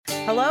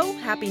Hello,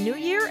 Happy New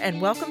Year, and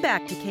welcome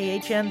back to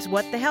KHN's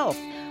What the Health.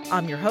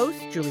 I'm your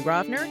host, Julie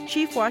Rovner,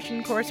 Chief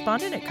Washington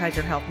Correspondent at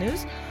Kaiser Health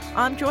News.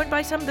 I'm joined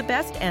by some of the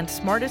best and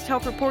smartest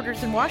health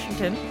reporters in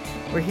Washington.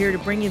 We're here to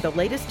bring you the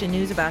latest in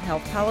news about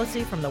health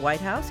policy from the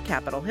White House,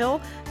 Capitol Hill,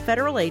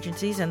 federal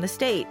agencies, and the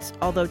states.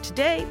 Although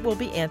today we'll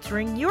be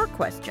answering your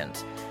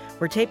questions.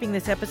 We're taping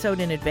this episode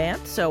in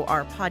advance so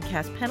our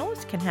podcast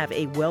panelists can have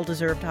a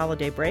well-deserved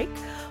holiday break.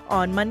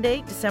 On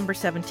Monday, December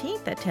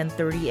 17th at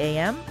 10:30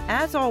 a.m.,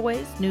 as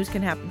always, news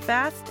can happen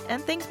fast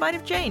and things might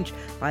have changed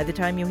by the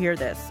time you hear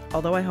this,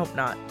 although I hope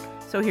not.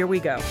 So here we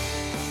go.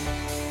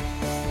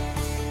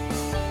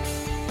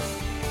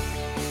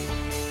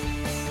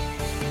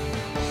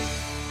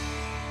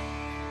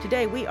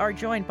 Today we are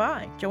joined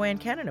by Joanne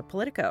Kenen of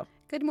Politico.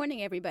 Good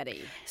morning,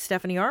 everybody.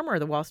 Stephanie Armour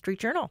of the Wall Street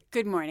Journal.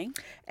 Good morning.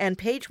 And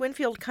Paige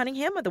Winfield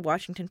Cunningham of the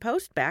Washington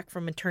Post, back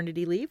from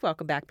maternity leave.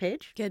 Welcome back,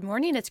 Paige. Good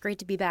morning. It's great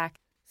to be back.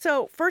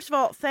 So, first of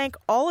all, thank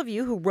all of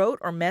you who wrote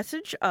or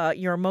messaged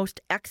your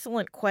most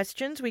excellent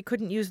questions. We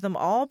couldn't use them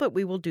all, but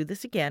we will do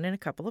this again in a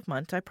couple of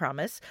months, I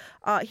promise.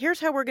 Here's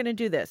how we're going to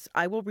do this.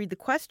 I will read the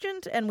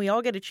questions, and we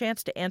all get a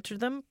chance to answer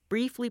them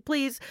briefly,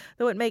 please,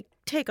 though it may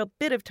take a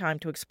bit of time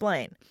to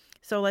explain.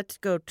 So let's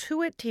go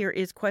to it. Here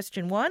is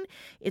question one.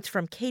 It's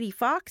from Katie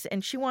Fox,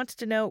 and she wants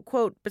to know,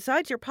 quote,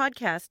 besides your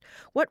podcast,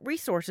 what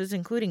resources,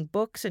 including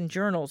books and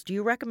journals, do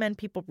you recommend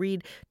people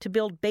read to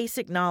build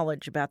basic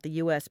knowledge about the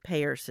U.S.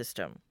 payer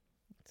system?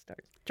 Let's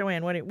start.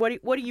 Joanne,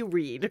 what do you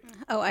read?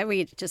 Oh, I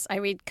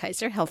read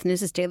Kaiser Health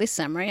News' daily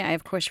summary. I,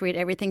 of course, read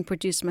everything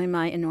produced by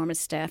my enormous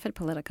staff at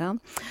Politico.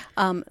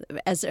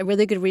 As a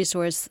really good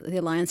resource, the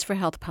Alliance for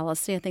Health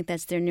Policy, I think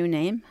that's their new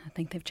name. I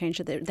think they've changed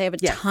it. They have a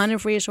ton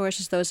of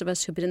resources. Those of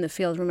us who've been in the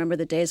field remember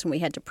the days when we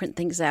had to print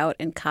things out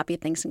and copy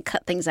things and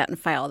cut things out and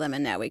file them,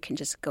 and now we can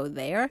just go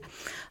there.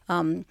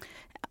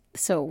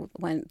 So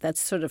that's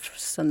sort of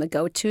some of the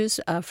go-tos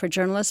for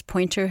journalists.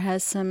 Poynter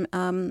has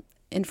some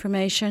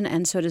information,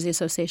 and so does the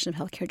Association of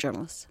Healthcare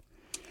Journalists.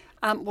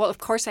 Well, of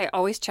course, I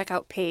always check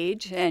out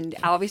Paige, and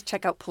I always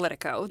check out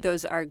Politico.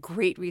 Those are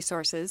great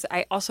resources.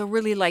 I also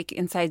really like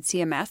Inside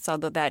CMS,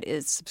 although that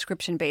is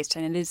subscription-based,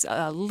 and it is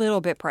a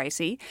little bit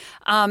pricey.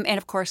 And,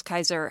 of course,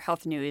 Kaiser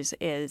Health News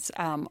is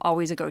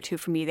always a go-to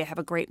for me. They have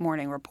a great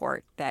morning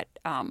report that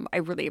I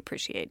really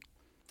appreciate.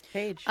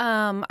 Paige.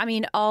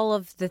 All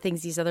of the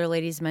things these other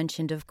ladies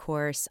mentioned, of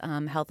course.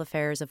 Health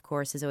Affairs, of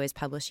course, is always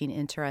publishing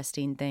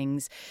interesting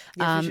things.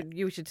 Yes,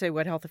 you should say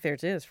what Health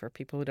Affairs is for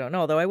people who don't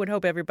know, though I would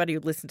hope everybody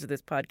who listens to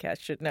this podcast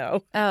should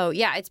know. Oh,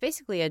 yeah. It's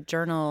basically a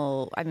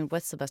journal. I mean,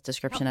 what's the best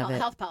description of it?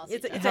 Health policy.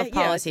 It's a health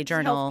policy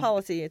journal. Health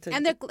policy.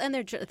 And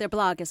their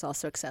blog is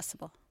also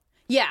accessible.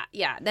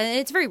 Yeah. And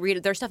it's very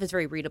readable. Their stuff is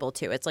very readable,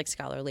 too. It's like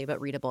scholarly, but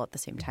readable at the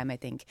same time, I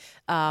think.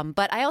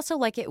 But I also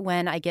like it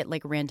when I get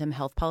like random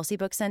health policy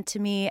books sent to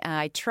me.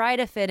 I try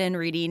to fit in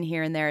reading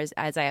here and there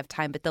as I have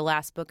time. But the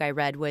last book I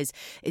read was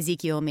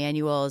Ezekiel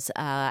Emanuel's,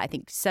 I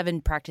think, 7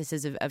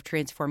 Practices of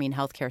Transforming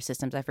Healthcare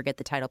Systems. I forget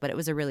the title, but it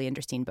was a really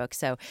interesting book.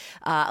 So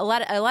a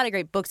lot of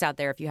great books out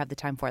there if you have the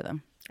time for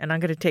them. And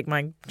I'm going to take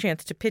my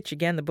chance to pitch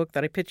again the book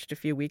that I pitched a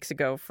few weeks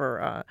ago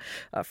for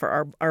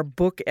our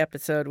book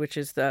episode, which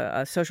is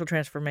the Social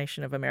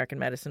Transformation of American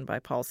Medicine by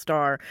Paul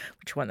Starr,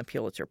 which won the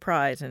Pulitzer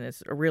Prize, and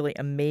is a really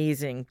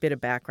amazing bit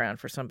of background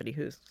for somebody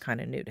who's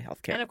kind of new to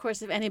healthcare. And, of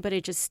course, if anybody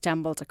just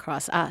stumbled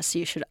across us,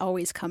 you should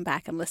always come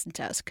back and listen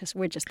to us because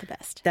we're just the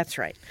best. That's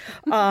right.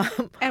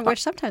 And we're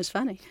sometimes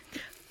funny.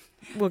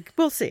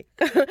 We'll see.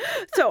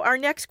 So our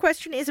next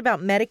question is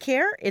about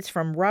Medicare. It's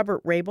from Robert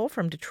Rabel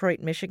from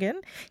Detroit,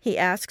 Michigan. He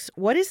asks,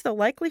 what is the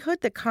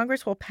likelihood that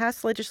Congress will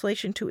pass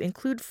legislation to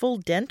include full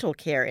dental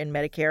care in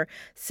Medicare,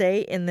 say,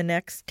 in the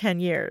next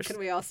 10 years? Can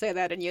we all say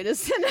that in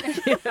unison?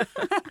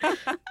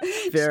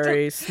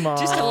 Very small.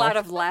 Just a lot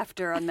of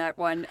laughter on that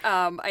one.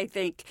 I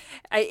think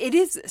it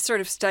is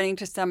sort of stunning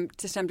to some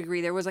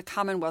degree. There was a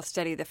Commonwealth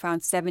study that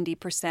found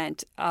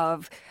 70%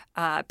 of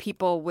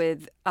people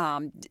with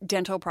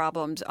dental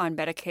problems on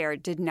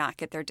Medicare did not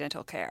get their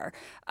dental care.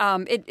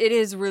 It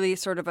is really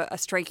sort of a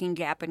striking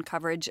gap in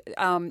coverage.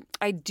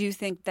 I do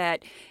think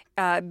that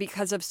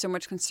because of so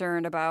much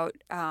concern about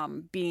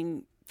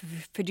being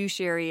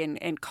fiduciary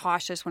and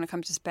cautious when it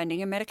comes to spending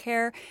in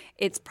Medicare,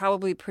 it's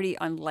probably pretty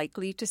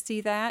unlikely to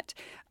see that.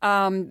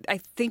 I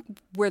think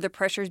where the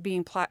pressure is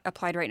being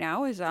applied right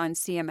now is on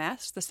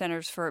CMS, the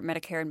Centers for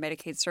Medicare and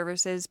Medicaid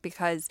Services,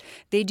 because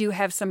they do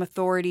have some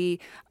authority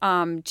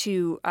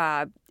to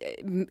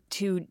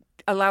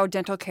allow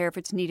dental care if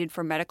it's needed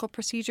for medical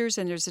procedures,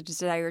 and there's a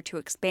desire to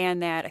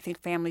expand that. I think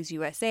Families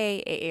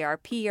USA,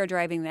 AARP are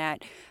driving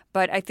that,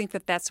 but I think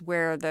that that's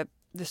where the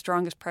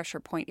strongest pressure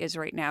point is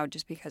right now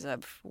just because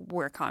of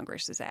where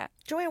Congress is at.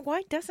 Joanne,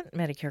 why doesn't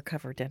Medicare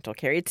cover dental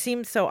care? It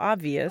seems so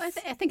obvious. Well,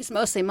 I think it's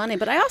mostly money,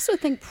 but I also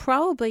think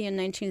probably in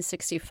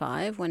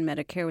 1965 when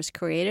Medicare was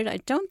created, I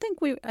think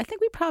we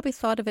probably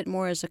thought of it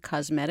more as a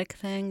cosmetic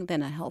thing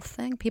than a health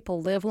thing.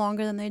 People live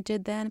longer than they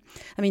did then.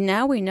 I mean,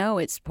 now we know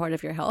it's part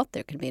of your health.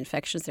 There can be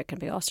infections, there can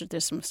be ulcers.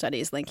 There's some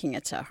studies linking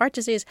it to heart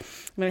disease.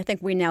 I mean, I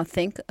think we now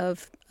think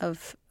of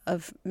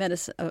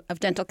medicine of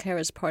dental care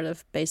as part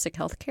of basic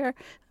health care.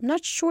 I'm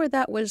not sure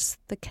that was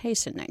the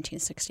case in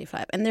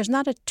 1965, and there's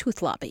not a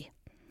tooth lobby.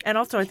 And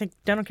also, I think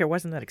dental care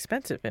wasn't that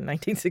expensive in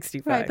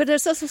 1965. Right, but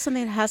there's also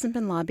something that hasn't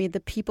been lobbied.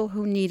 The people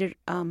who need it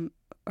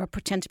or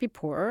pretend to be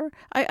poorer.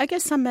 I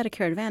guess some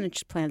Medicare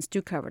Advantage plans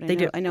do cover it. They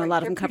do. I know a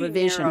lot of them cover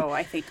vision. Narrow,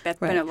 I think that's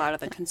been a lot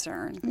of the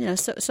concern. Yeah,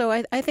 so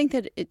I think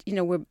that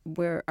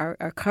we're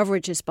our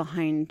coverage is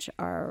behind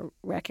our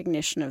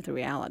recognition of the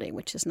reality,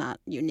 which is not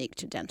unique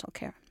to dental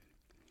care.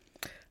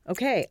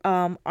 Okay,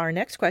 our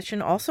next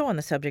question, also on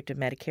the subject of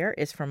Medicare,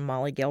 is from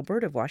Molly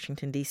Gelbert of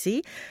Washington,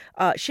 D.C.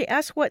 She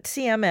asks what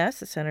CMS,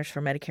 the Centers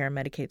for Medicare and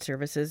Medicaid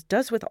Services,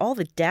 does with all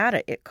the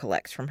data it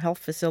collects from health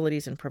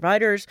facilities and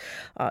providers.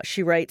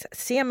 She writes,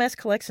 CMS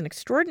collects an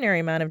extraordinary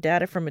amount of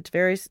data from its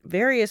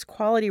various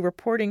quality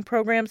reporting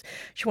programs.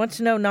 She wants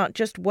to know not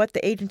just what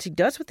the agency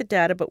does with the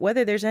data, but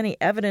whether there's any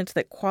evidence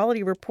that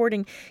quality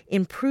reporting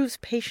improves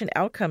patient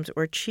outcomes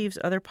or achieves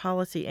other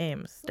policy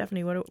aims.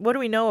 Stephanie, what do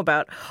we know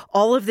about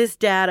all of this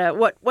data?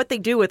 What they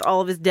do with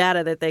all of this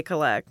data that they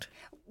collect?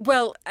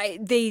 Well,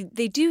 they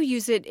do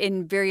use it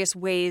in various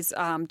ways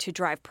to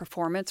drive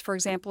performance, for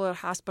example, at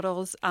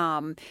hospitals.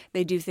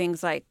 They do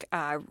things like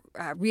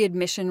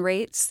readmission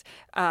rates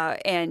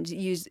and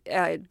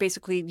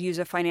basically use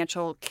a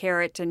financial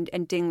carrot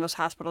and ding those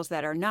hospitals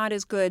that are not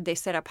as good. They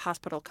set up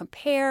Hospital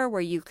Compare,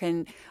 where you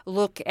can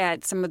look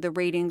at some of the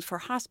ratings for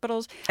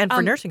hospitals. And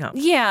for nursing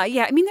homes. Yeah.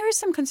 I mean, there is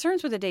some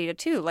concerns with the data,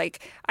 too.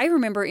 Like, I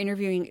remember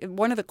interviewing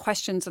one of the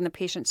questions on the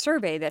patient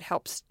survey that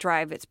helps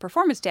drive its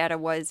performance data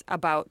was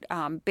about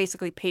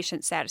basically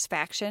patient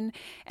satisfaction.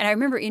 And I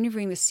remember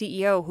interviewing the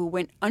CEO who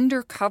went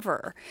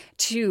undercover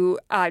to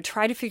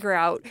try to figure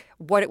out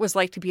what it was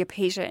like to be a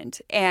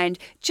patient. And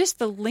just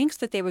the links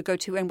that they would go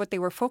to and what they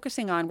were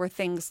focusing on were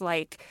things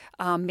like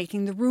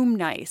making the room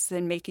nice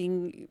and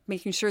making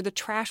sure the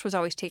trash was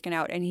always taken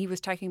out. And he was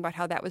talking about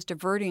how that was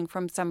diverting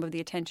from some of the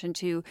attention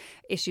to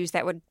issues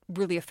that would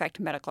really affect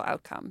medical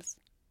outcomes.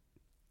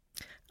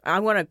 I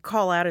want to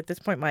call out at this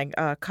point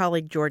my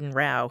colleague Jordan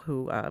Rao,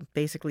 who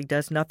basically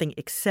does nothing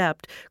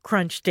except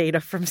crunch data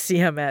from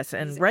CMS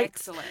and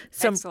writes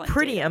some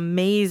pretty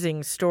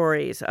amazing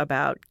stories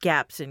about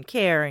gaps in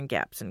care and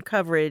gaps in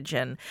coverage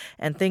and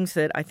things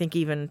that I think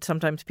even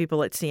sometimes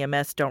people at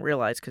CMS don't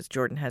realize, because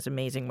Jordan has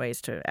amazing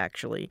ways to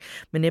actually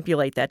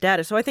manipulate that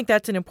data. So I think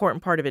that's an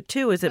important part of it,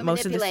 too, is that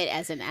most of this... Manipulate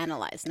as in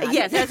analyze. Not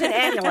yes, as in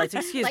analyze,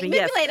 excuse me.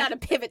 Manipulate on a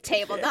pivot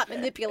table, not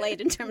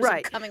manipulate in terms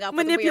of coming up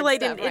with weird stuff.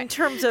 Manipulate in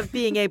terms of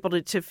being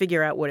able to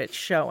figure out what it's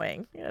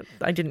showing.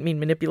 I didn't mean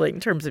manipulate in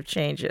terms of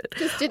change it.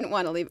 Just didn't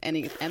want to leave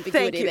any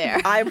ambiguity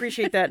there. I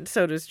appreciate that, and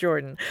so does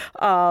Jordan.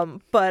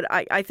 But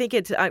I think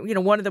it's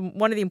one of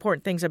the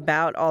important things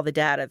about all the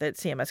data that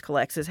CMS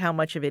collects is how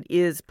much of it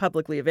is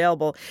publicly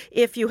available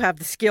if you have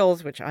the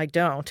skills, which I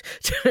don't,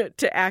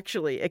 to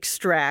actually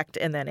extract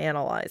and then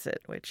analyze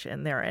it.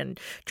 And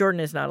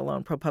Jordan is not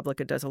alone.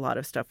 ProPublica does a lot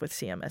of stuff with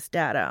CMS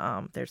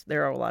data.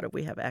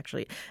 We have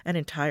actually an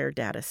entire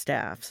data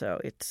staff.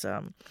 So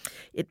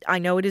I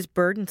know it is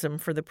burdensome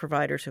for the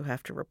providers who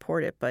have to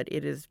report it, but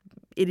it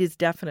is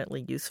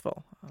definitely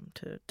useful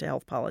to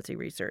health policy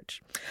research.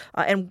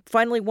 And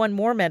finally, one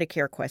more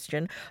Medicare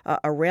question.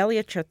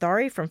 Aurelia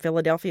Chathari from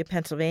Philadelphia,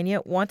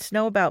 Pennsylvania, wants to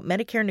know about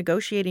Medicare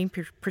negotiating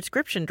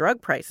prescription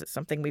drug prices,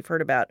 something we've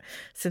heard about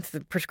since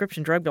the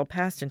prescription drug bill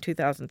passed in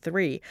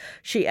 2003.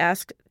 She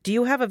asked, do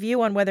you have a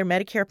view on whether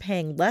Medicare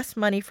paying less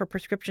money for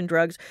prescription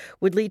drugs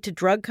would lead to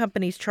drug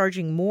companies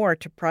charging more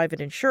to private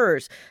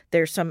insurers?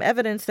 There's some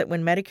evidence that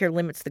when Medicare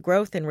limits the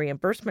growth in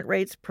reimbursement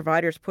rates,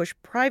 providers push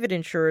private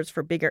insurers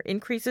for bigger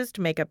increases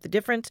to make up the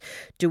difference.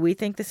 Do we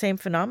think the same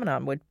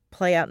phenomenon would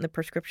play out in the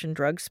prescription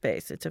drug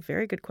space? It's a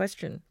very good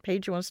question.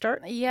 Paige, you want to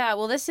start? Yeah,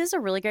 well, this is a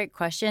really great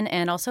question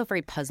and also a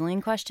very puzzling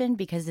question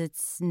because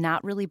it's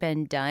not really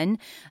been done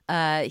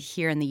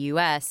here in the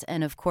U.S.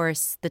 And of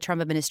course, the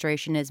Trump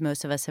administration, as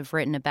most of us have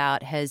written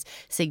about, has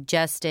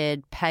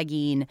suggested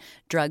pegging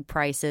drug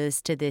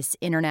prices to this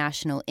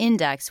international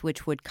index,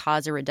 which would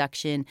cause a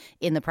reduction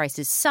in the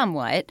prices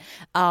somewhat,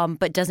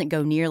 but doesn't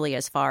go nearly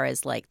as far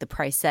as like the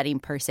price setting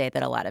per se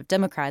that a lot of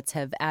Democrats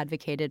have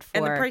advocated for.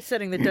 And the price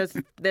setting that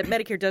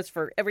Medicare does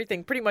for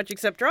everything pretty much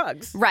except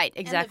drugs. Right,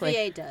 exactly.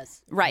 And the VA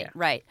does. Right, yeah.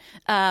 Right.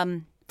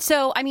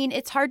 So, I mean,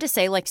 it's hard to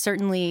say. Like,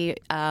 certainly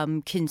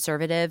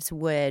conservatives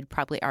would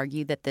probably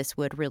argue that this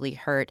would really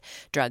hurt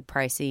drug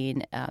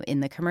pricing in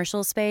the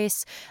commercial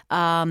space.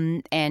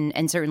 And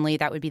certainly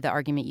that would be the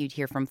argument you'd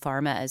hear from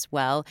pharma as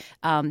well.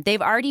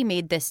 They've already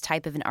made this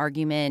type of an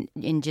argument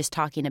in just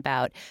talking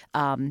about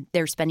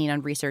their spending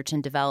on research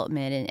and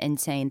development and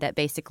saying that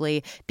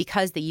basically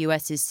because the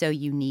U.S. is so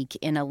unique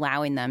in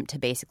allowing them to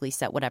basically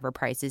set whatever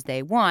prices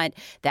they want,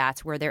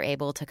 that's where they're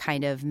able to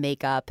kind of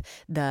make up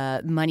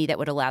the money that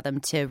would allow them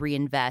to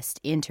reinvest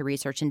into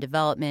research and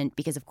development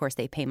because, of course,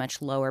 they pay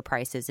much lower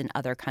prices in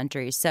other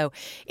countries. So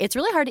it's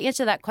really hard to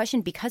answer that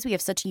question because we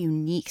have such a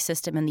unique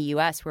system in the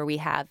U.S. where we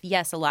have,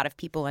 yes, a lot of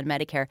people on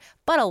Medicare,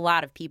 but a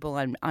lot of people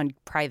on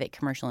private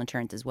commercial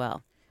insurance as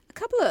well. A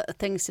couple of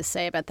things to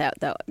say about that,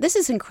 though. This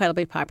is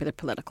incredibly popular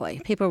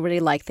politically. People really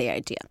like the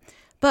idea.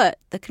 But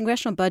the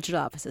Congressional Budget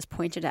Office has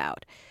pointed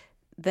out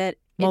that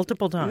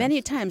multiple times.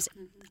 Many times,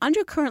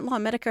 under current law,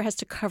 Medicare has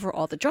to cover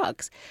all the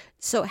drugs.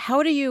 So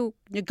how do you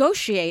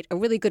negotiate a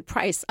really good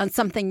price on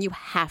something you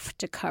have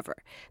to cover?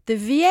 The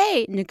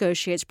VA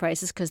negotiates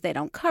prices because they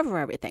don't cover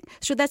everything.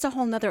 So that's a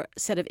whole other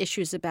set of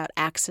issues about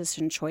access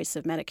and choice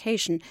of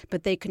medication,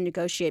 but they can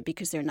negotiate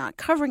because they're not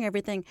covering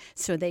everything,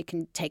 so they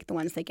can take the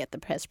ones they get the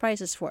best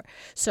prices for.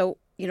 So,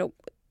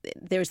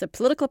 there's the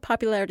political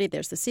popularity,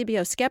 there's the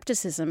CBO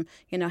skepticism.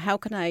 How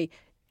can I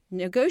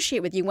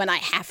negotiate with you when I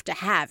have to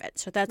have it?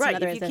 So that's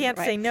another. If you can't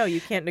say no, you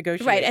can't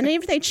negotiate. Right, and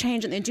if they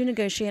change and they do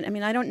negotiate,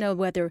 I don't know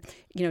whether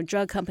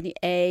drug company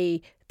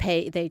A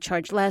they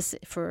charge less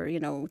for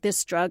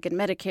this drug and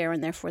Medicare,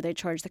 and therefore they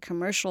charge the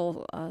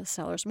commercial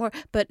sellers more,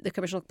 but the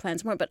commercial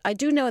plans more. But I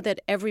do know that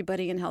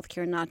everybody in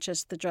healthcare, not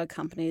just the drug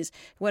companies,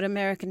 what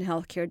American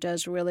healthcare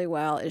does really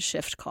well is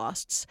shift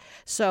costs.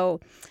 So,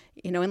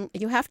 and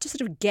you have to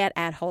sort of get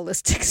at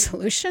holistic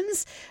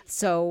solutions.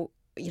 So,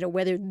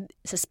 whether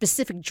a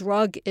specific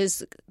drug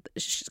is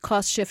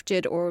cost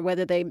shifted or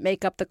whether they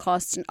make up the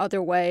costs in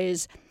other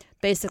ways,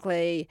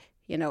 basically,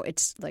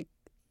 it's like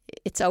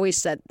it's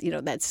always that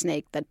that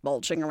snake, that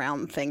bulging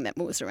around thing that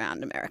moves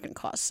around American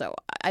costs. So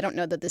I don't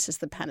know that this is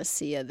the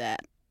panacea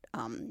that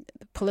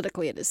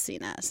politically it is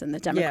seen as, and the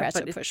Democrats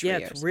have pushed for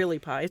years. It's really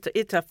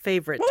it's a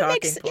favorite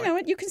talking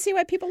point. You can see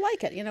why people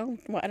like it.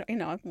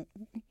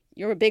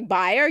 You're a big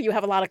buyer. You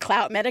have a lot of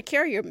clout.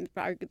 Medicare. You're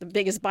the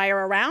biggest buyer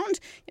around.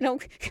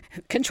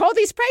 Control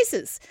these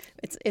prices.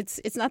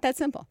 It's not that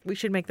simple. We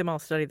should make them all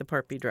study the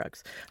Part B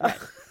drugs,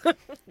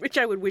 which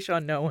I would wish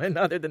on no one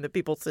other than the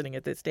people sitting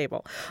at this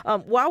table.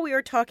 While we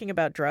are talking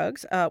about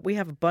drugs, we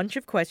have a bunch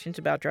of questions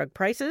about drug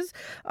prices.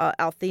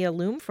 Althea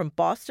Loom from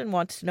Boston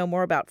wants to know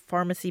more about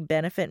pharmacy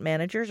benefit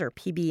managers, or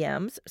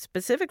PBMs,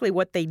 specifically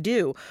what they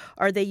do.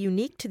 Are they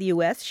unique to the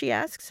U.S., she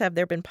asks? Have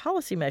there been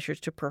policy measures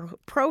to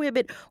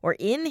prohibit or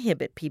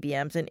inhibit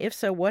PBMs? And if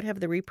so, what have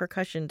the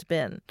repercussions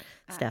been?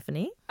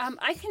 Stephanie?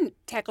 I can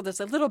tackle this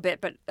a little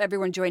bit, but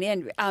everyone join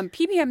in.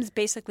 PBMs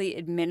basically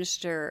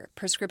administer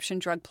prescription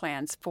drug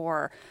plans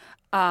for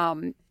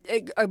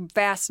a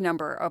vast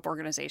number of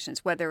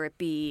organizations, whether it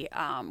be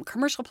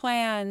commercial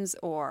plans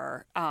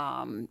or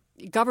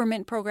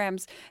government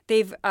programs.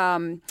 They've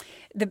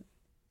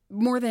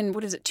more than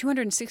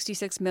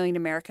 266 million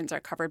Americans are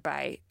covered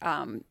by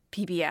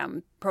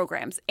PBM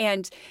programs.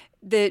 And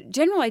the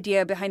general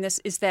idea behind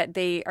this is that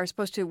they are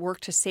supposed to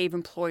work to save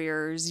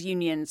employers,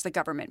 unions, the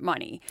government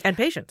money. And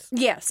patients.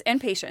 Yes,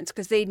 and patients,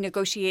 because they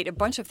negotiate a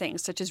bunch of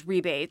things, such as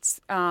rebates,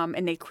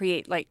 and they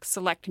create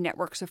select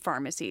networks of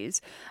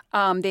pharmacies.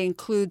 They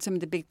include some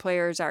of the big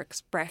players, are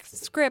Express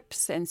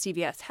Scripts and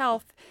CVS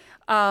Health.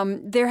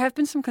 There have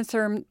been some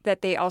concern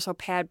that they also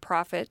pad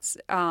profits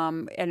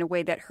in a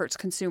way that hurts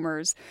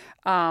consumers,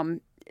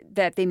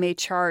 that they may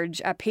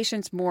charge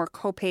patients more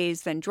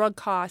copays than drug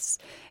costs.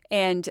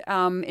 And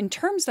in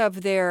terms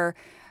of their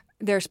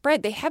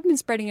spread, they have been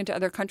spreading into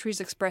other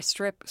countries. Express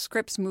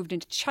Scripts moved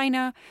into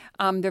China.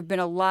 There have been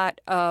a lot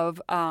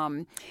of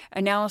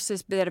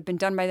analysis that have been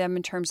done by them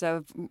in terms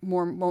of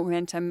more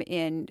momentum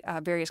in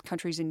various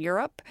countries in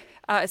Europe.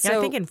 I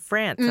think in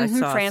France, I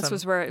saw France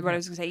was what I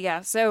was going to say.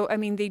 Yeah. So,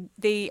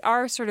 they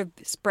are sort of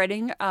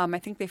spreading. I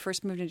think they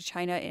first moved into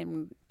China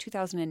in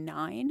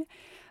 2009.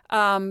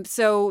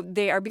 So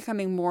they are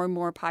becoming more and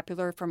more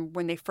popular from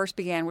when they first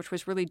began, which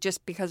was really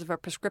just because of a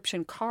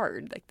prescription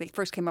card. They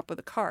first came up with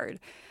a card.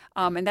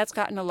 And that's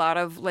gotten a lot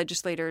of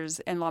legislators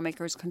and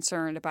lawmakers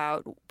concerned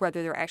about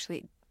whether they're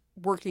actually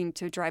working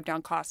to drive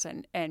down costs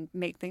and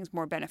make things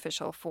more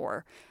beneficial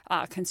for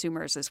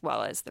consumers as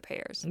well as the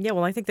payers. Yeah,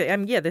 well, I think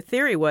that the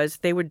theory was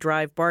they would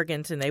drive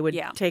bargains and they would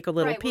take a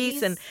little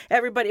piece, and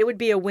everybody, it would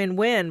be a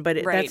win-win, but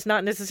that's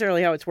not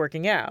necessarily how it's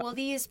working out. Well,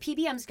 these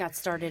PBMs got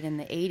started in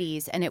the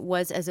 80s, and it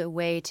was as a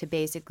way to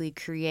basically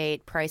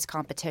create price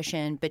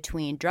competition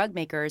between drug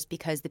makers,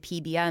 because the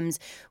PBMs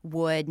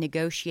would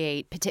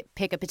negotiate,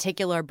 pick a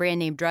particular brand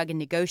name drug and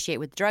negotiate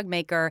with the drug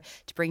maker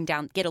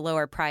to get a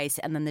lower price,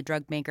 and then the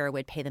drug maker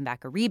would pay them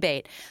back a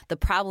rebate. The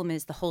problem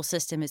is the whole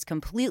system is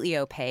completely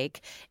opaque,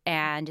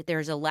 and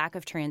there's a lack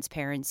of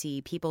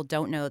transparency. People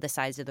don't know the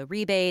size of the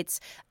rebates.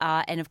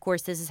 And of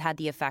course, this has had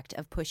the effect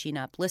of pushing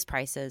up list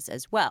prices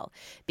as well,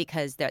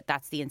 because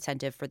that's the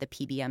incentive for the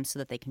PBM so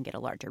that they can get a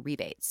larger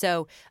rebate.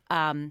 So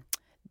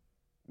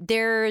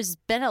there's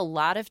been a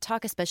lot of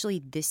talk,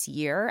 especially this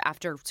year,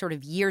 after sort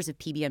of years of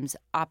PBMs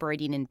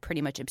operating in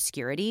pretty much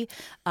obscurity.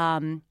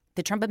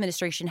 The Trump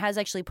administration has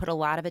actually put a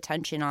lot of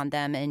attention on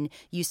them, and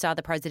you saw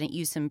the president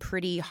use some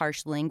pretty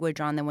harsh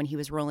language on them when he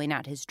was rolling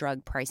out his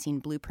drug pricing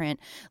blueprint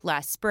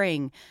last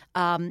spring.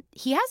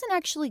 He hasn't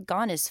actually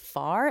gone as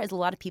far as a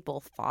lot of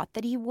people thought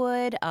that he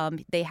would.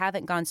 They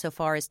haven't gone so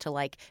far as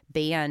to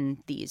ban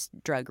these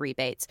drug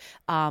rebates.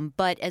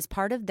 But as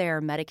part of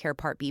their Medicare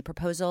Part B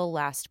proposal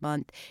last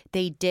month,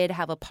 they did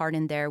have a part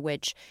in there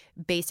which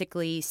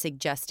basically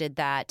suggested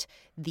that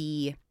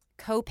the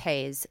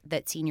copays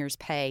that seniors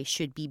pay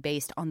should be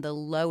based on the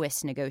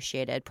lowest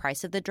negotiated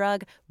price of the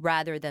drug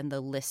rather than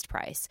the list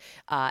price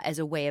as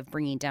a way of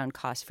bringing down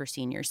costs for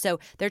seniors. So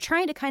they're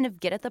trying to kind of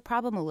get at the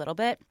problem a little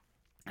bit.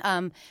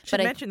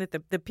 Should mention that the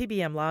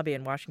PBM lobby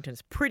in Washington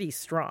is pretty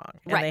strong,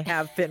 and Right. they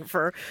have been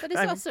for. But it's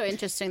also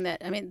interesting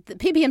that, I mean, the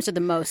PBMs are the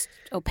most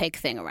opaque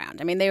thing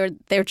around. I mean,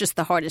 they're just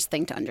the hardest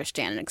thing to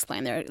understand and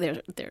explain.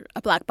 They're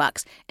a black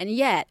box, and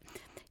yet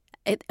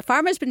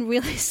pharma's been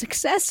really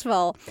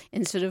successful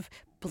in sort of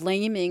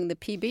blaming the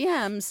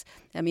PBMs.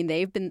 I mean,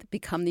 they've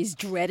become these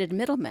dreaded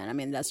middlemen. I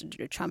mean,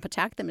 Trump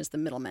attacked them as the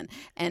middlemen,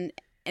 and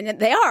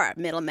they are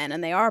middlemen,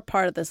 and they are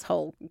part of this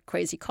whole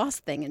crazy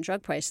cost thing in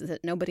drug prices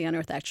that nobody on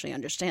earth actually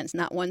understands,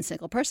 not one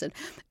single person.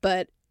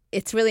 But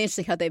it's really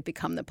interesting how they've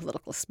become the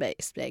political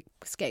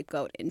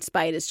scapegoat, in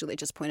spite, as Julie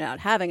just pointed out,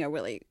 having a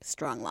really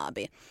strong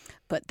lobby.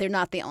 But they're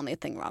not the only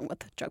thing wrong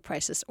with drug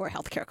prices or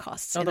healthcare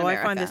costs in Although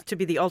America. I find this to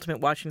be the ultimate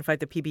Washington fight.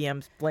 The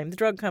PBMs blame the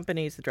drug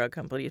companies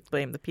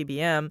blame the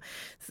PBM,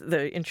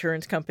 the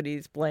insurance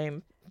companies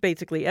blame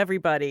basically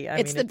everybody.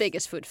 It's the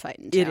biggest food fight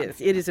in town.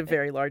 It is a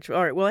very large.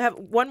 All right, we'll have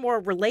one more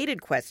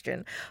related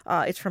question.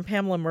 It's from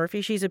Pamela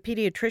Murphy. She's a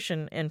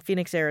pediatrician in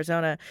Phoenix,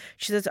 Arizona.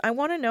 She says, I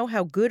want to know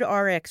how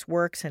GoodRx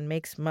works and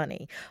makes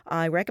money.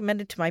 I recommend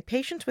it to my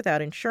patients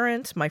without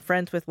insurance, my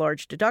friends with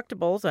large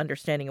deductibles,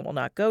 understanding it will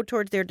not go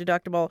towards their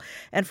deductible,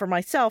 and for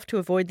myself to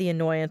avoid the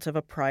annoyance of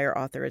a prior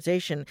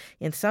authorization.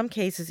 In some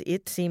cases,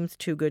 it seems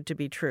too good to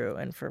be true.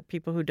 And for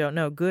people who don't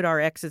know,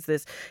 GoodRx is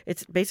this.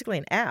 It's basically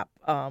an app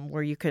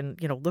where you can,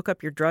 look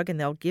up your drug and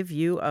they'll give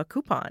you a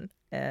coupon.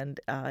 And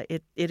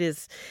it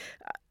is,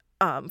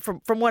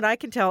 from what I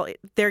can tell,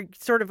 they're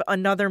sort of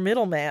another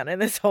middleman in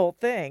this whole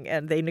thing.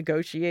 And they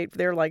negotiate.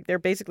 They're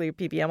basically a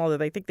PBM, although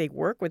they think they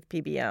work with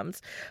PBMs.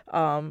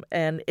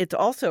 And it's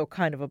also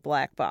kind of a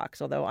black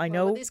box, although I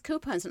know. Well, these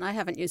coupons, and I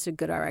haven't used a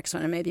GoodRx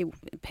one, and maybe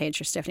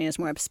Paige or Stephanie knows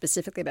more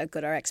specifically about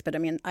GoodRx, but I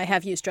mean, I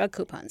have used drug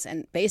coupons,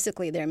 and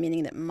basically they're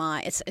meaning that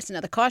it's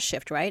another cost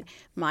shift, right?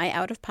 My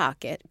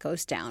out-of-pocket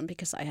goes down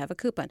because I have a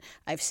coupon.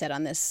 I've said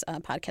on this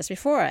podcast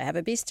before, I have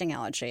a bee sting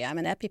allergy. I'm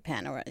an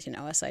EpiPen, or,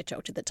 as I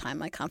joked at the time,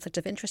 my conflict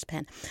of interest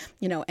pen,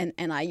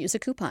 and I use a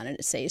coupon, and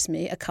it saves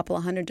me a couple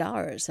of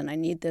 $100s, and I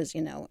need those,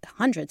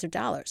 hundreds of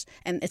dollars.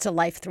 And it's a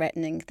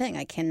life-threatening thing.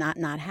 I cannot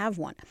not have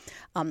one.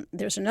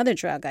 There's another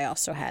drug I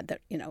also had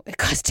that, it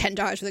cost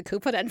 $10 with a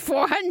coupon and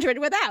 $400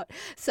 without.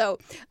 So,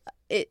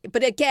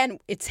 but again,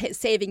 it's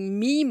saving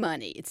me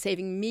money. It's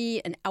saving me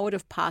an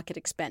out-of-pocket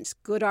expense.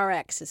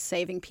 GoodRx is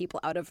saving people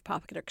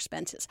out-of-pocket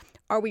expenses.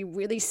 Are we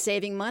really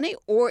saving money,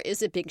 or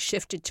is it being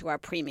shifted to our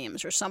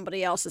premiums or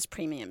somebody else's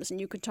premiums? And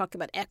you could talk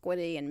about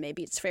equity, and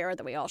maybe it's fair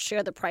that we all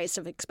share the price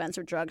of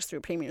expensive drugs through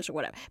premiums or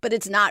whatever. But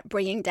it's not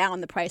bringing down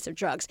the price of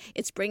drugs.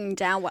 It's bringing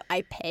down what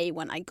I pay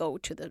when I go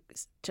to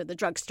the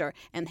drugstore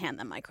and hand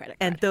them my credit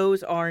card. And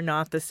those are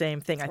not the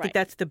same thing. I think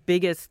that's the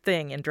biggest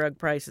thing in drug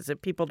prices,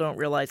 that people don't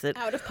realize that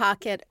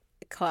out-of-pocket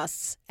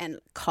costs and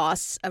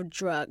costs of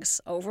drugs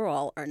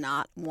overall are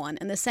not one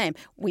and the same.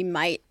 We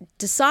might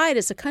decide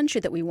as a country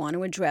that we want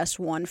to address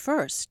one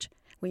first.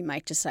 We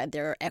might decide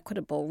there are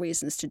equitable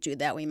reasons to do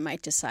that. We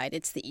might decide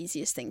it's the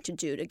easiest thing to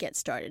do to get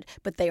started,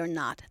 but they are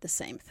not the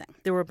same thing.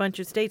 There were a bunch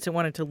of states that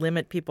wanted to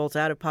limit people's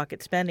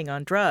out-of-pocket spending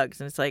on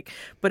drugs. And it's like,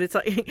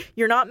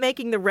 you're not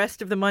making the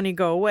rest of the money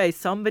go away.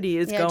 Somebody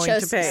is going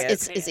to pay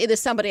it. It's either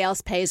somebody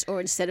else pays,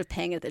 or instead of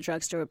paying it at the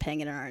drugstore, we're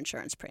paying it in our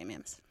insurance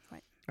premiums.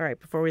 Right. All right.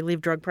 Before we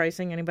leave drug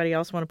pricing, anybody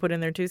else want to put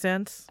in their 2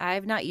 cents?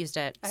 I've not used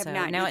it, I have so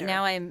not either.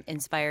 now I'm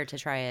inspired to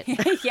try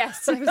it.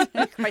 Yes.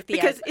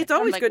 Because it's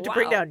always good to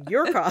bring down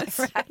your costs.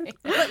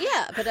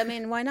 But I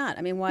mean, why not?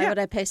 I mean, why would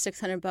I pay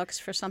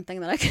 $600 for something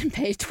that I can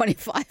pay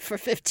 $25 for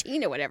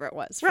 15 or whatever it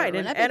was? Right,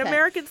 and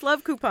Americans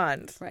love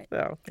coupons. Right.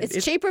 So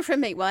it's cheaper for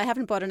me. Well, I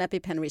haven't bought an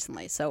EpiPen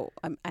recently, so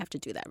I have to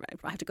do that. Right,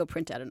 I have to go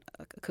print out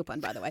a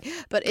coupon, by the way.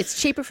 But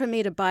it's cheaper for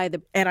me to buy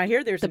the. And I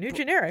hear there's a new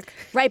generic.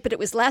 Right, but it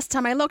was last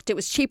time I looked, it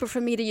was cheaper for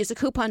me to use a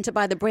coupon to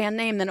buy the brand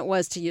name than it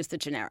was to use the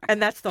generic.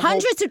 And that's the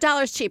hundreds of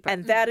dollars cheaper.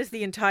 And that is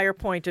the entire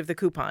point of the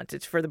coupons.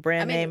 It's for the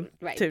brand name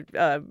to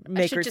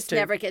makers. I should just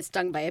never get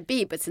stung by a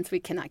bee, but since we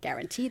cannot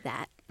guarantee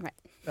that, right?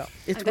 Well,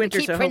 it's I'm winter,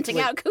 keep so printing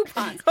out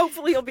coupons.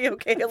 Hopefully, you'll be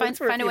okay.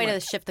 Find a way to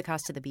shift the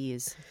cost to the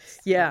bees.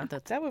 Yeah,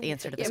 that would be the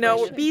answer to this No,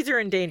 question. bees are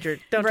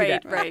endangered. Don't do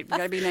that. Right. Got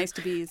to be nice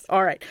to bees.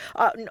 All right.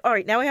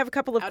 Now we have a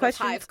couple of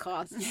questions hive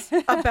costs.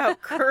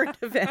 about current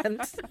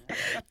events.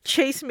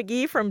 Chase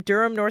McGee from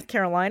Durham, North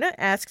Carolina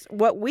asks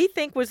what we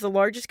think was the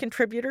largest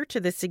contributor to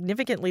the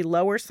significantly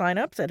lower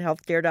signups at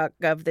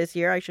healthcare.gov this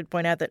year. I should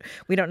point out that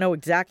we don't know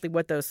exactly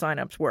what those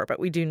signups were, but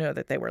we do know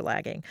that they were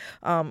lagging.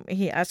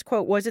 He asked,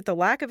 quote, was it the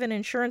lack of an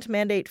insurance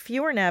mandate,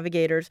 fewer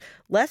navigators,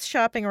 less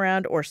shopping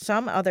around, or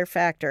some other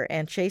factor?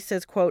 And Chase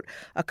says, quote,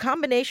 a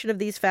combination of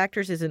these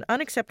factors is an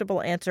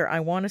unacceptable answer.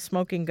 I want a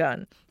smoking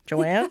gun.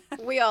 Joanne?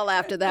 We all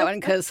laughed at that one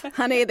because,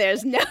 honey,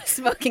 there's no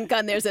smoking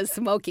gun. There's a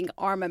smoking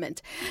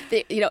armament.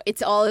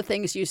 It's all the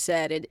things you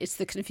said. It's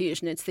the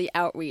confusion. It's the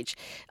outreach.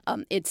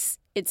 It's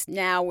it's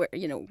now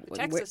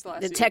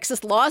the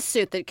Texas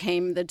lawsuit that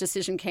came. The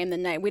decision came the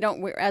night.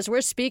 As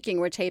we're speaking,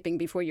 we're taping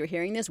before you're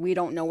hearing this. We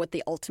don't know what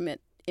the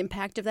ultimate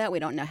impact of that. We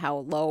don't know how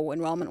low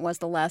enrollment was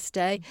the last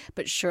day,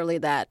 but surely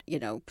that,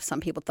 some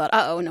people thought,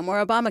 no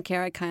more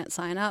Obamacare, I can't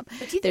sign up.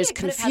 There's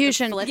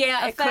confusion.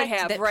 It could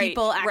have. That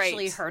people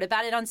actually heard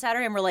about it on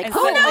Saturday and were like,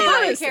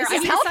 this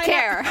is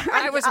healthcare.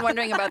 I was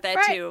wondering about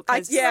that too,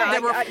 because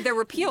the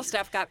repeal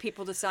stuff got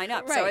people to sign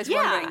up. Right. So I was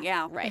wondering,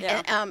 Right.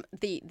 Yeah. And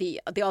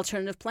the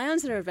alternative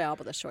plans that are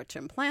available, the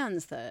short-term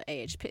plans, the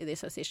AHP, the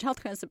Association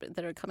Health Plans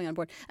that are coming on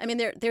board. I mean,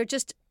 they're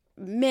just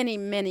many,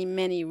 many,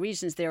 many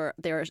reasons.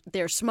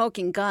 They're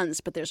smoking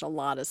guns, but there's a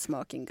lot of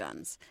smoking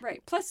guns.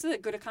 Right. Plus the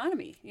good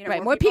economy.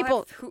 Right. More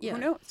people. Who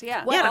knows?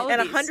 Yeah. Well, and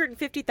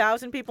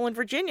 150,000 people in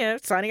Virginia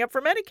signing up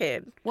for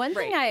Medicaid. One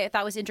thing I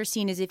thought was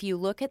interesting is if you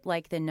look at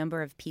the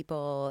number of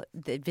people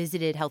that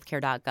visited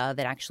healthcare.gov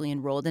that actually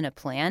enrolled in a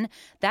plan,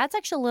 that's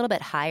actually a little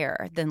bit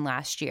higher than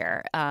last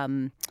year.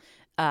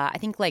 I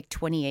think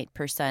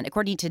 28%,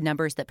 according to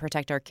numbers that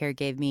Protect Our Care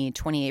gave me,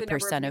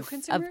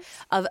 28%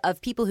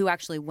 of people who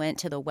actually went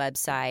to the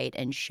website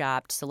and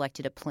shopped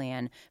selected a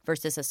plan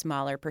versus a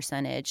smaller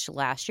percentage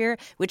last year,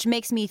 which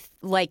makes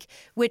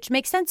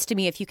sense to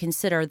me if you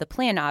consider the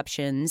plan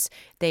options.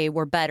 They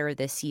were better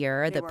this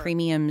year. The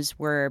premiums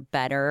were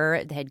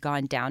better. They had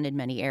gone down in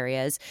many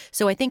areas.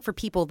 So I think for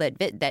people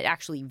that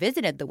actually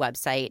visited the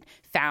website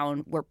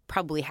were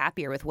probably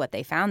happier with what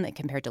they found than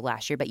compared to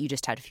last year, but you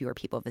just had fewer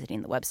people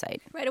visiting the website.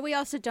 Right. And we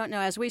also don't know,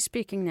 as we're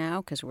speaking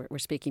now, because we're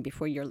speaking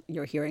before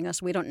you're hearing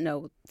us, we don't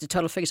know the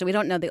total figures. So we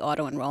don't know the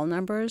auto-enroll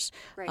numbers.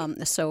 Right.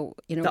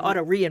 The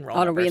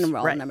auto-re-enroll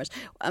numbers.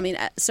 I mean,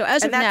 so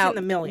as of now,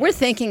 we're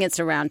thinking it's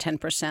around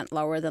 10%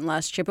 lower than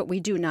last year, but we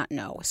do not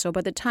know. So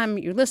by the time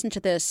you listen to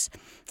this,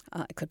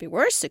 it could be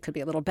worse. It could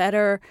be a little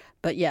better.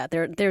 But yeah,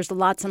 there's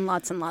lots and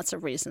lots and lots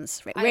of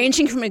reasons, right?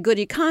 Ranging from a good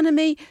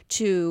economy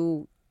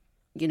to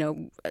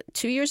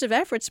 2 years of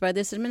efforts by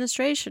this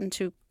administration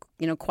to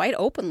quite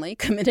openly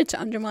committed to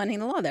undermining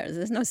the law.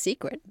 There's no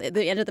secret.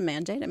 The end of the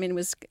mandate, I mean,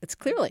 it's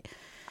clearly.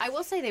 I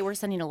will say they were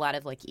sending a lot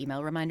of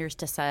email reminders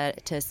to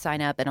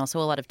sign up, and also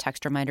a lot of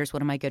text reminders.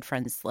 One of my good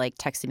friends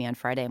texted me on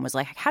Friday and was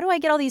like, "How do I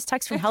get all these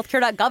texts from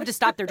healthcare.gov to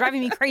stop? They're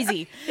driving me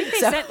crazy." I think they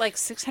sent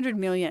 600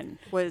 million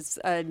was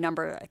a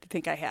number I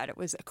think I had. It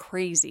was a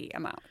crazy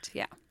amount.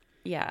 Yeah.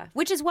 Yeah,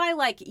 which is why,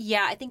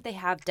 I think they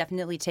have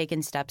definitely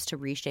taken steps to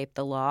reshape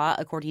the law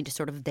according to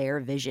sort of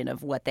their vision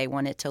of what they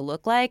want it to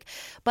look like.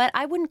 But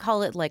I wouldn't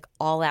call it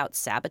all-out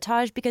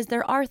sabotage, because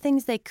there are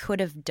things they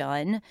could have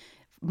done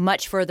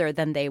much further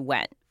than they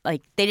went. They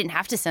didn't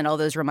have to send all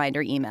those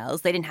reminder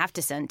emails. They didn't have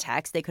to send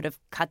text. They could have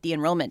cut the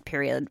enrollment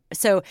period.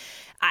 So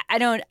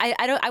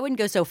I wouldn't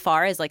go so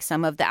far as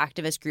some of the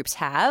activist groups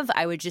have.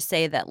 I would just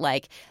say that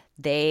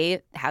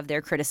they have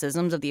their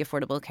criticisms of the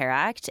Affordable Care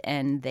Act,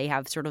 and they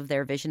have sort of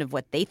their vision of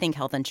what they think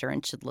health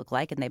insurance should look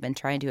like, and they've been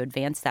trying to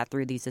advance that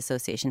through these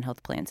association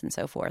health plans and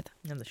so forth.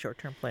 And the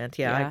short-term plans,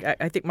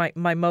 I think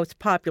my most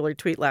popular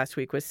tweet last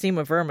week was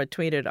Seema Verma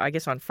tweeted, I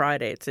guess on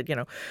Friday, it said,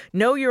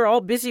 know you're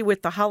all busy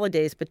with the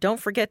holidays, but don't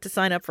forget to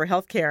sign up for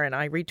health care. And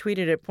I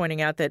retweeted it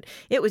pointing out that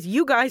it was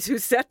you guys who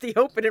set the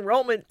open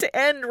enrollment to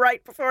end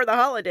right before the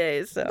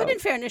holidays. So. But in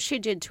fairness, she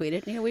did tweet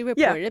it. We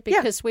reported it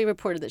because we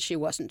reported that she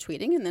wasn't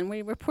tweeting, and then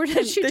we reported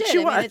she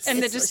did.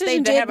 And the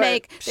decision to have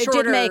a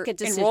shorter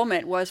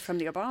enrollment was from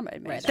the Obama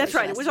administration. Right, that's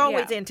right. It was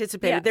always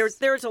anticipated. Yes.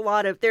 There's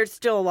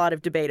still a lot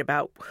of debate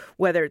about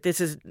whether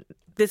this is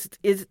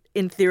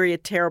in theory a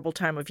terrible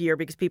time of year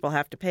because people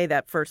have to pay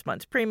that first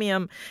month's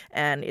premium,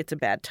 and it's a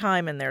bad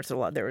time. And there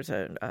was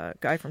a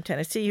guy from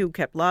Tennessee who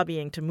kept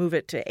lobbying to move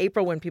it to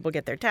April when people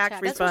get their tax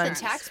refunds. That's what the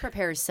tax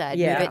preparers said.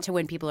 Yeah. Move it to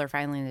when people are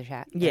filing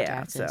their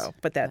taxes.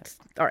 But that's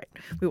all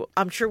right.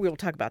 I'm sure we will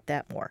talk about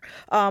that more.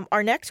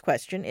 Our next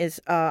question is,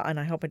 and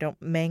I hope I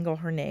don't mangle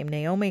her name,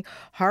 Naomi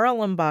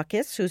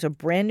Haralambakis, who's a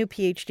brand new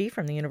PhD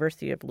from the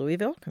University of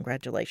Louisville.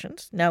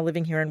 Congratulations. Now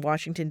living here in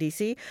Washington,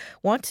 D.C.,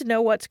 wants to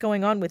know what's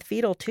going on with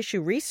fetal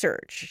tissue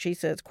research. She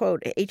says,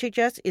 quote,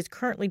 HHS is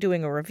currently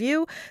doing a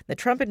review. The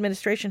Trump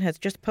administration has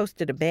just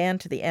posted a ban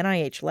to the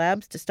NIH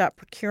labs to stop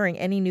procuring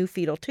any new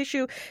fetal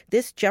tissue.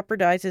 This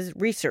jeopardizes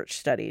research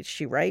studies,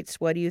 she writes.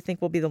 What do you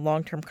think will be the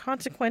long-term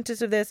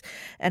consequences of this?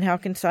 And how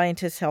can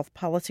scientists, health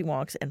policy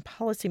wonks, and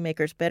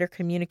policymakers better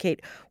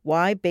communicate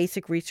why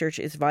basic research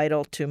is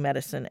vital to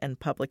medicine and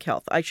public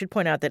health? I should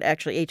point out that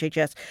actually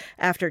HHS,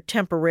 after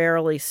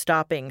temporarily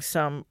stopping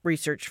some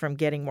research from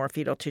getting more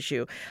fetal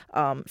tissue,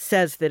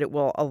 says that it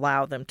will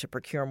allow them to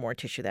procure more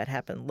tissue. That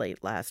happened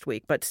late last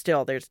week. But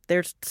still,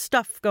 there's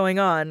stuff going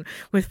on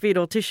with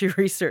fetal tissue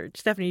research.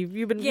 Stephanie,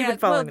 you've been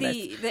following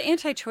this. The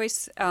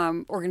anti-choice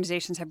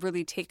organizations have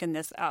really taken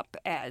this up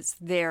as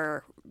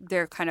their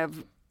kind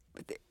of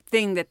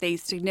thing that they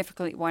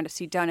significantly want to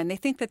see done, and they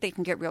think that they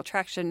can get real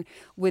traction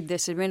with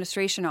this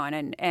administration on.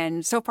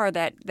 And so far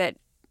that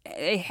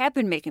they have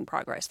been making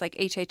progress. Like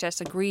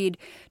HHS agreed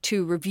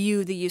to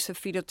review the use of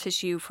fetal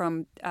tissue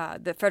from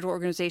the federal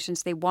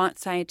organizations. They want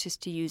scientists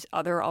to use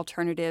other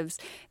alternatives.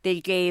 They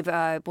gave,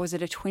 was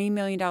it a $20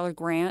 million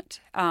grant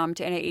to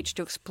NIH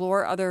to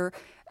explore other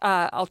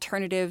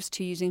alternatives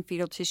to using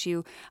fetal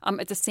tissue.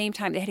 At the same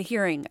time, they had a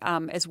hearing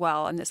as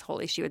well on this whole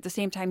issue. At the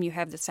same time, you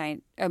have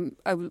the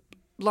a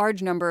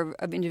large number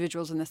of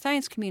individuals in the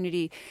science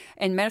community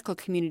and medical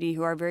community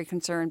who are very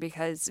concerned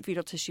because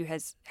fetal tissue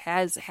has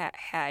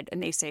had,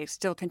 and they say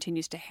still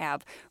continues to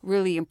have,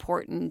 really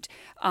important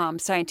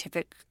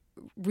scientific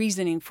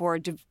reasoning for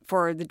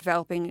the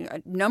developing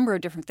a number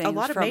of different things. A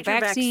lot of from major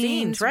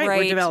vaccines,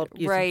 were developed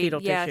using fetal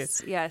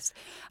tissue. Yes.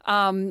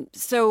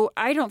 So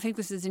I don't think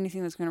this is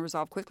anything that's going to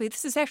resolve quickly.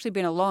 This has actually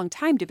been a long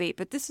time debate,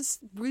 but this is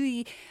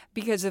really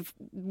because of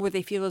what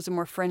they feel is a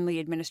more friendly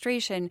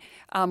administration,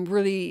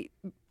 really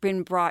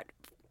been brought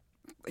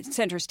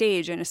center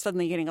stage and is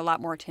suddenly getting a lot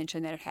more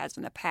attention than it has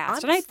in the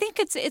past. And I think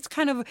it's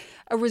kind of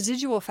a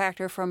residual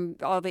factor from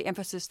all the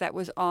emphasis that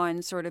was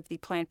on sort of the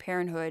Planned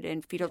Parenthood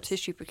and fetal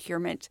tissue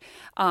procurement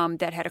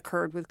that had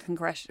occurred with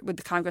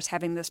the Congress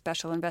having this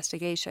special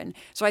investigation.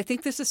 So I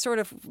think this is sort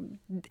of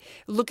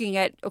looking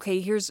at, okay,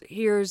 here's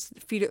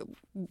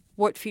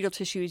what fetal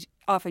tissue is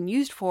often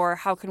used for.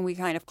 How can we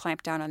kind of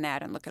clamp down on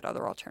that and look at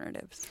other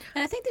alternatives?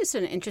 And I think there's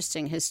an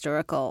interesting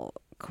historical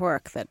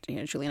quirk that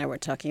Julie and I were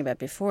talking about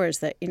before, is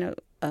that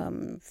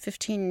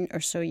 15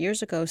 or so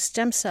years ago,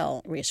 stem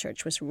cell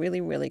research was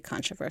really, really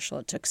controversial.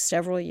 It took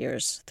several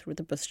years through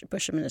the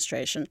Bush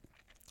administration,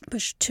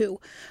 Bush 2,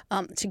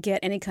 to get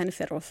any kind of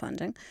federal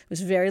funding. It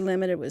was very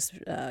limited. It was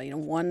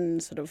one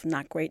sort of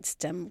not great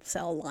stem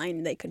cell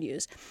line they could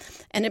use,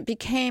 and it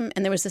became.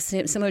 And there was a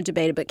similar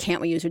debate about,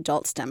 can't we use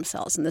adult stem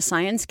cells? And the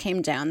science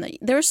came down that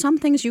there are some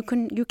things you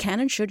can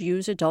and should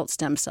use adult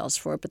stem cells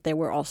for, but there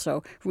were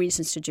also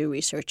reasons to do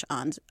research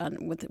on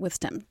with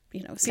stem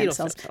fetal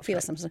cells.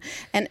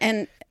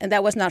 And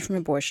that was not from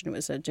abortion. It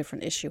was a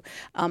different issue.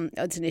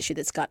 It's an issue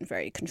that's gotten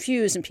very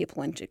confused, and people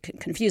want to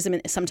confuse them,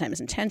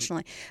 sometimes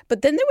intentionally.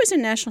 But then there was a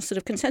national sort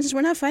of consensus.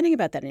 We're not fighting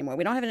about that anymore.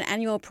 We don't have an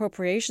annual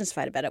appropriations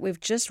fight about it. We've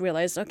just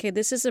realized, okay,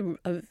 this is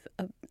a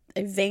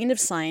vein of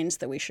science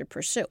that we should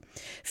pursue.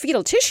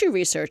 Fetal tissue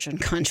research, in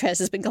contrast,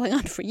 has been going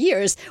on for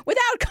years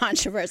without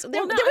controversy.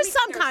 There was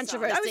some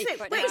controversy. It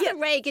was the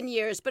Reagan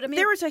years, but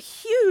there was a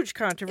huge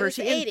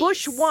controversy in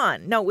Bush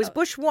 1. No, it was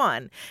Bush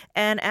 1,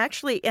 and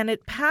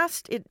it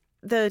passed it.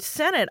 The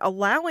Senate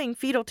allowing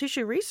fetal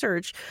tissue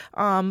research.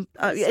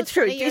 It's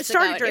true. It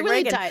started during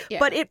Reagan,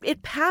 but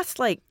it passed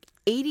like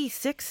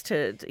 86 to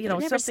it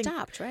never something.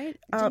 Stopped, right?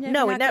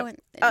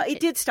 It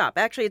did stop.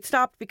 Actually, it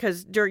stopped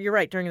because you're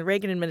right. During the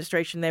Reagan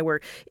administration, there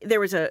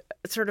was a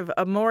sort of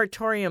a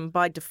moratorium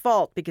by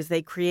default because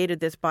they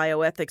created this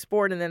bioethics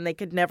board, and then they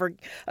could never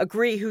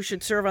agree who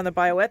should serve on the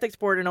bioethics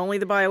board, and only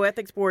the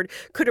bioethics board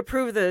could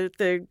approve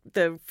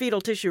the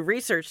fetal tissue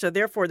research. So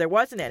therefore, there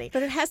wasn't any.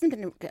 But it hasn't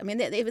been. I mean,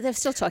 they're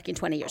still talking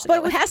 20 years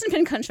ago. It hasn't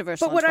been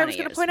controversial. But what I was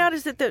going to point out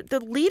is that the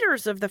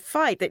leaders of the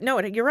fight.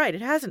 You're right.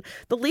 It hasn't.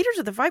 The leaders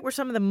of the fight were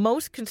some of the most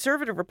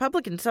conservative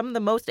Republicans, some of the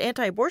most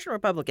anti-abortion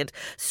Republicans.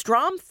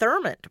 Strom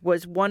Thurmond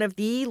was one of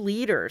the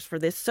leaders for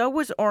this. So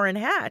was Orrin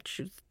Hatch,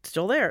 who's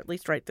still there, at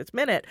least right this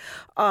minute,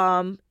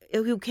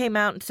 who came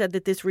out and said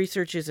that this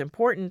research is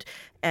important.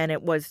 And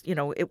it was,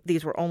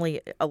 these were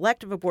only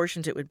elective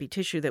abortions. It would be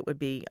tissue that would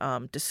be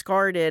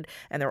discarded.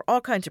 And there were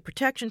all kinds of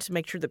protections to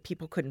make sure that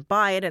people couldn't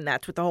buy it. And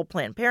that's what the whole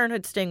Planned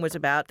Parenthood sting was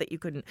about, that you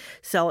couldn't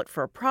sell it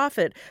for a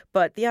profit.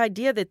 But the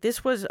idea that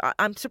this was,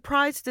 I'm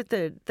surprised that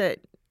the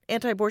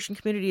anti-abortion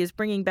community is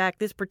bringing back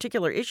this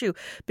particular issue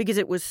because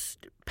it was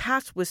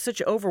passed with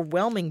such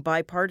overwhelming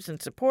bipartisan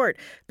support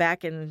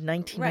back in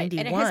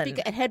 1991. Right, and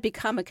it had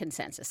become a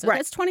consensus. So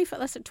that's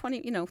less than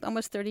 20,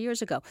 almost 30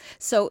 years ago.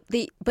 So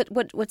but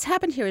what's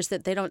happened here is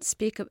that they don't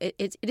speak of it.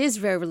 It is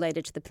very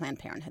related to the Planned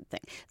Parenthood thing.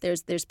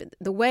 There's been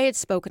the way it's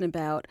spoken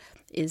about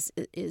is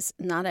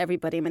not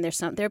everybody. I mean,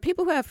 there are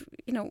people who have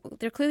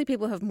there are clearly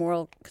people who have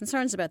moral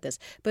concerns about this,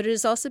 but it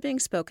is also being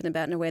spoken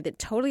about in a way that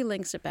totally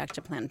links it back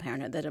to Planned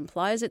Parenthood, that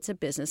implies it's a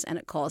business, and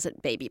it calls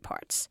it baby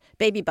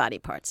body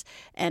parts,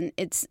 and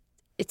it's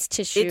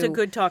tissue. It's a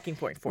good talking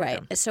point for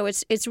them. Right. So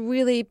it's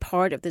really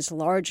part of this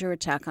larger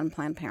attack on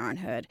Planned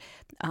Parenthood.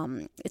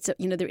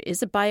 There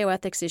is a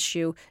bioethics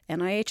issue.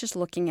 NIH is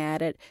looking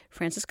at it.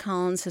 Francis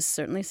Collins has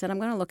certainly said, I'm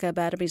going to look at it.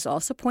 But he's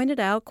also pointed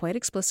out quite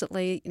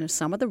explicitly,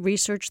 some of the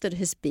research that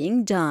is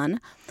being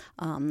done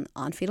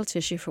on fetal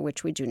tissue for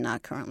which we do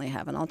not currently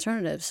have an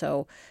alternative.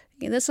 So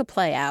this will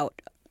play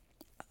out.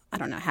 I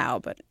don't know how,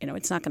 but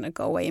it's not going to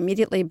go away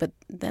immediately, but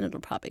then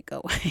it'll probably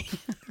go away.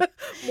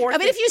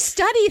 If you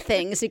study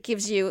things, it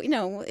gives you,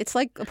 it's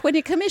like appointing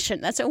a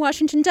commission. That's what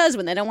Washington does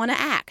when they don't want to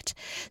act.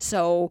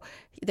 So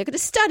they're going to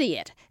study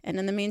it, and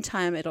in the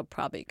meantime, it'll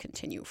probably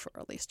continue for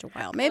at least a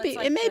while. Maybe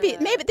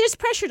there's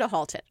pressure to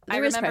halt it. I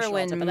remember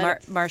when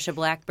Marsha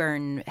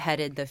Blackburn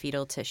headed the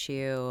fetal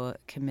tissue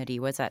committee.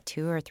 Was that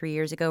 2 or 3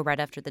 years ago?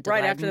 Right after the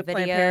Planned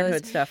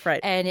Parenthood stuff,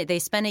 right? And they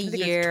spent a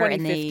year,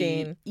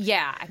 2015.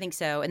 I think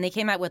so. And they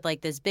came out with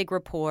like this big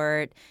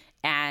report.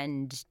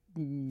 And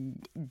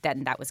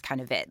then that was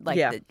kind of it. Like,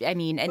 Yeah. I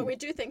mean, and But we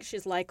do think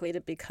she's likely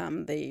to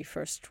become the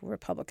first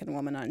Republican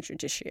woman on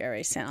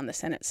judiciary on the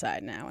Senate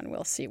side now, and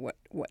we'll see what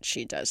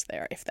she does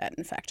there if that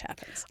in fact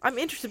happens. I'm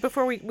interested,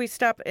 before we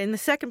stop, in the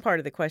second part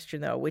of the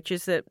question, though, which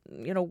is that,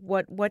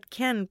 what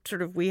can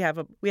sort of we have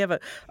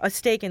a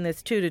stake in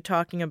this too,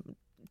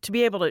 to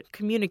be able to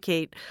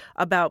communicate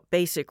about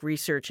basic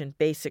research and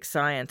basic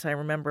science. I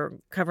remember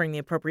covering the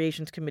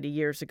Appropriations Committee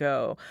years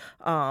ago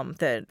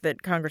that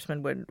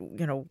congressmen would,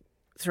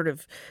 sort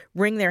of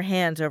wring their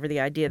hands over the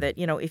idea that,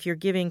 if you're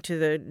giving to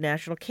the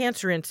National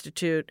Cancer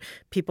Institute,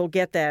 people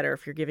get that, or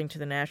if you're giving to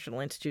the National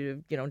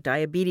Institute of,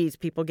 Diabetes,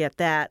 people get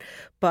that.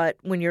 But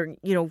when you're,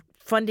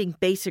 funding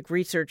basic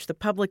research, the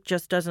public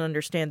just doesn't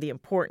understand the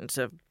importance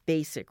of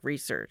basic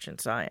research in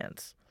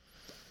science.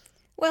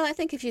 Well, I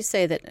think if you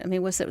say that,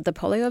 was it the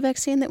polio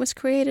vaccine that was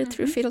created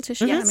through fetal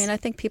tissue? Yes. I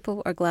think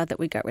people are glad that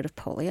we got rid of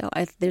polio.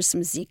 There's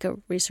some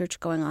Zika research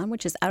going on,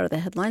 which is out of the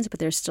headlines, but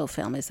there's still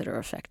families that are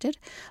affected.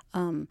 But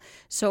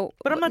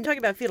I'm not talking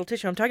about fetal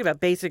tissue. I'm talking about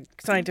basic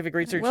scientific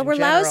research Well, in we're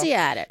general. lousy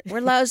at it.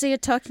 We're lousy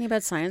at talking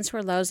about science.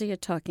 We're lousy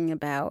at talking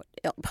about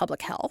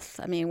public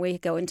health. We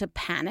go into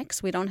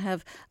panics. We don't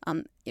have,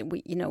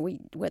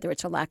 whether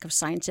it's a lack of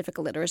scientific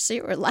literacy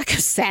or a lack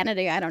of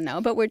sanity, I don't know,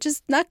 but we're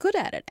just not good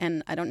at it.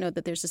 And I don't know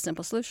that there's a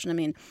simple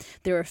solution.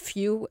 There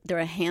are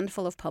a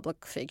handful of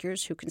public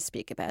figures who can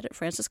speak about it.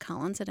 Francis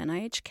Collins at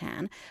NIH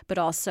can, but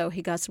also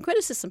he got some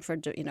criticism for,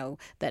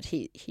 that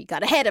he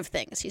got ahead of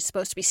things. He's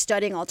supposed to be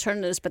studying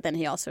alternatives, but then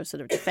he also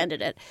sort of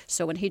defended it.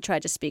 So when he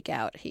tried to speak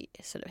out, he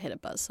sort of hit a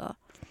buzzsaw.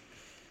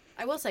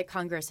 I will say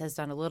Congress has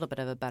done a little bit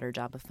of a better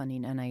job of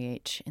funding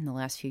NIH in the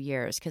last few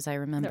years, because I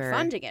remember They're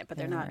funding it, but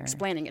they're not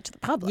explaining it to the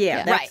public.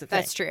 Yeah, that's the thing.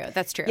 That's true.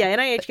 That's true. Yeah,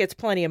 NIH gets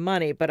plenty of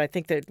money, but I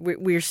think that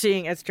we're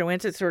seeing, as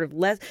Joanne said, sort of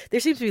less. There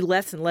seems to be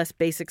less and less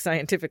basic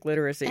scientific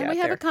literacy And out we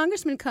have there. a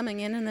congressman coming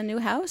in the new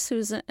House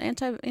who's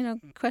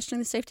questioning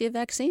the safety of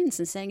vaccines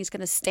and saying he's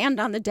going to stand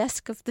on the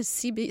desk of the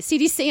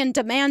CDC and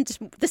demand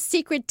the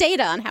secret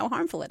data on how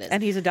harmful it is.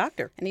 And he's a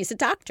doctor.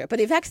 But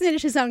he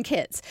vaccinated his own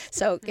kids.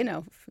 So,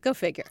 go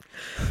figure.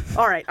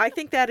 All right. I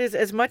think that is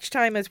as much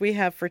time as we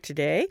have for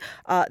today.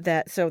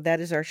 That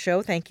is our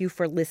show. Thank you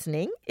for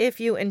listening. If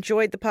you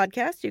enjoyed the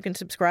podcast, you can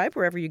subscribe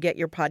wherever you get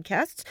your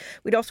podcasts.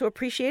 We'd also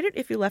appreciate it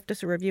if you left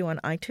us a review on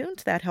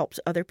iTunes. That helps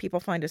other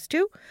people find us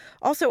too.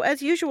 Also,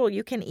 as usual,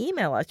 you can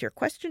email us your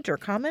questions or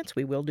comments.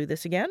 We will do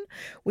this again.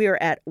 We are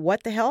at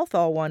whatthehealth,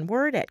 all one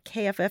word, at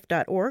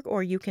kff.org,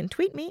 or you can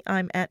tweet me.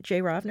 I'm at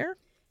jrovner.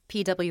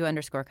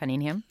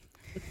 PW_Cunningham.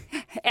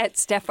 At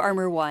Steph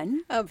Armour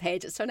 1. Oh,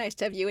 Paige, it's so nice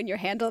to have you and your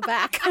handle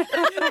back.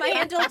 My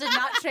handle did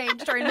not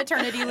change during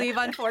maternity leave,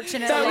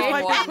 unfortunately. That was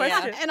my big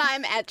question. And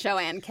I'm at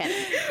Joanne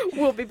Kennedy.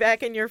 We'll be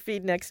back in your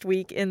feed next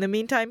week. In the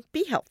meantime,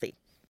 be healthy.